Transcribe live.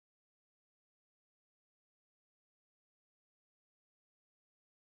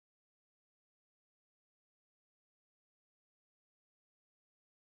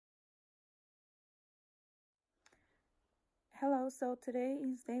Hello, so today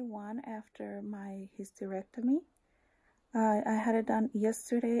is day one after my hysterectomy. I had it done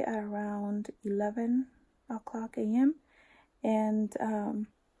yesterday at around 11 o'clock a.m. and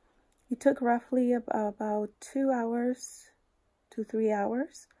it took roughly about 2 hours to 3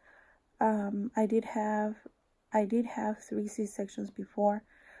 hours. I did have 3 C-sections before,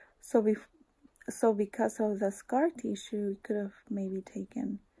 so because of the scar tissue, it could have maybe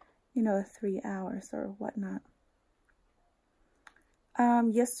taken 3 hours or whatnot.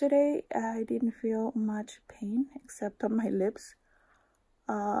 Yesterday I didn't feel much pain except on my lips.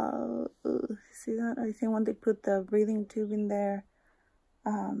 See that? I think when they put the breathing tube in there,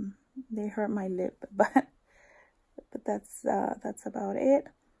 they hurt my lip, but that's about it.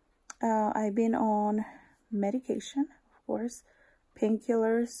 I've been on medication, of course,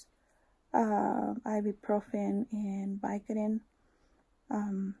 painkillers, ibuprofen and Vicodin,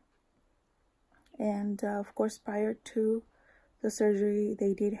 and of course prior to the surgery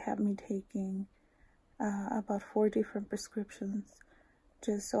they did have me taking about 4 different prescriptions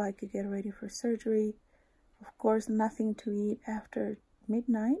just so I could get ready for surgery. Of course, nothing to eat after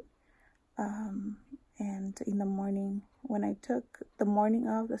midnight, and in the morning, when I took the morning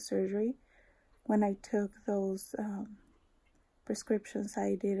of the surgery, when I took those prescriptions,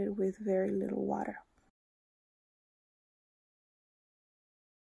 I did it with very little water.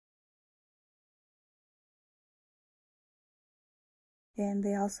 And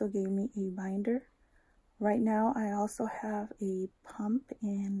they also gave me a binder. Right now I also have a pump,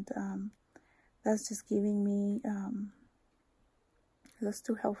 and that's just giving me just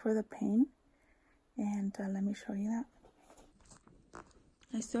to help for the pain. And let me show you that.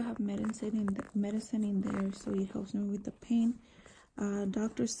 I still have medicine in there, so it helps me with the pain.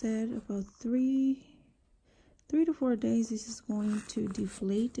 Doctor said about 3 to 4 days this is going to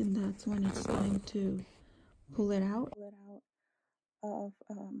deflate, and that's when it's time to pull it out of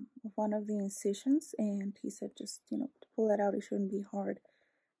one of the incisions. And he said just to pull it out. It shouldn't be hard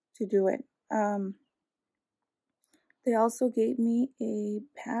to do it. They also gave me a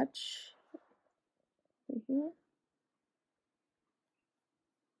patch right here,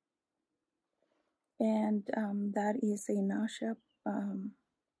 and that is a nausea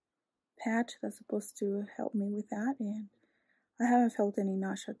patch that's supposed to help me with that, and I haven't felt any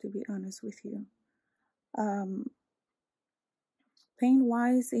nausea, to be honest with you. Pain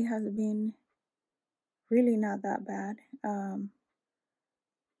wise, it has been really not that bad.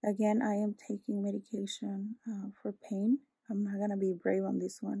 Again, I am taking medication for pain. I'm not gonna be brave on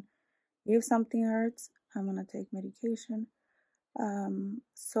this one. If something hurts, I'm gonna take medication.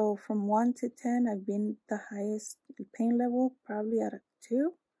 So from 1 to 10, I've been the highest pain level, probably at a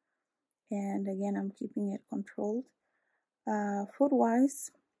 2. And again, I'm keeping it controlled. Food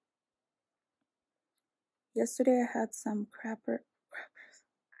wise, yesterday I had some crackers.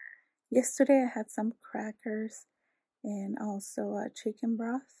 Yesterday I had some crackers and also chicken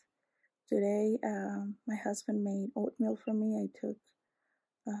broth. Today, my husband made oatmeal for me. I took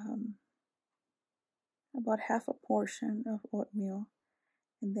about half a portion of oatmeal,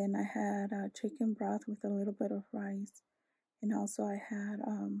 and then I had chicken broth with a little bit of rice, and also I had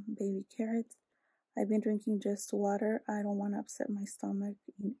baby carrots. I've been drinking just water. I don't want to upset my stomach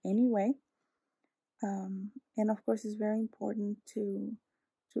in any way. And of course, it's very important to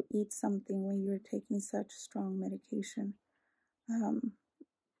eat something when you're taking such strong medication.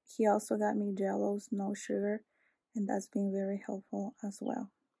 He also got me Jellos, no sugar, and that's been very helpful as well.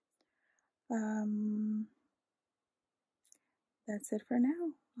 That's it for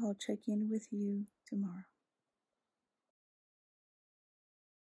now. I'll check in with you tomorrow.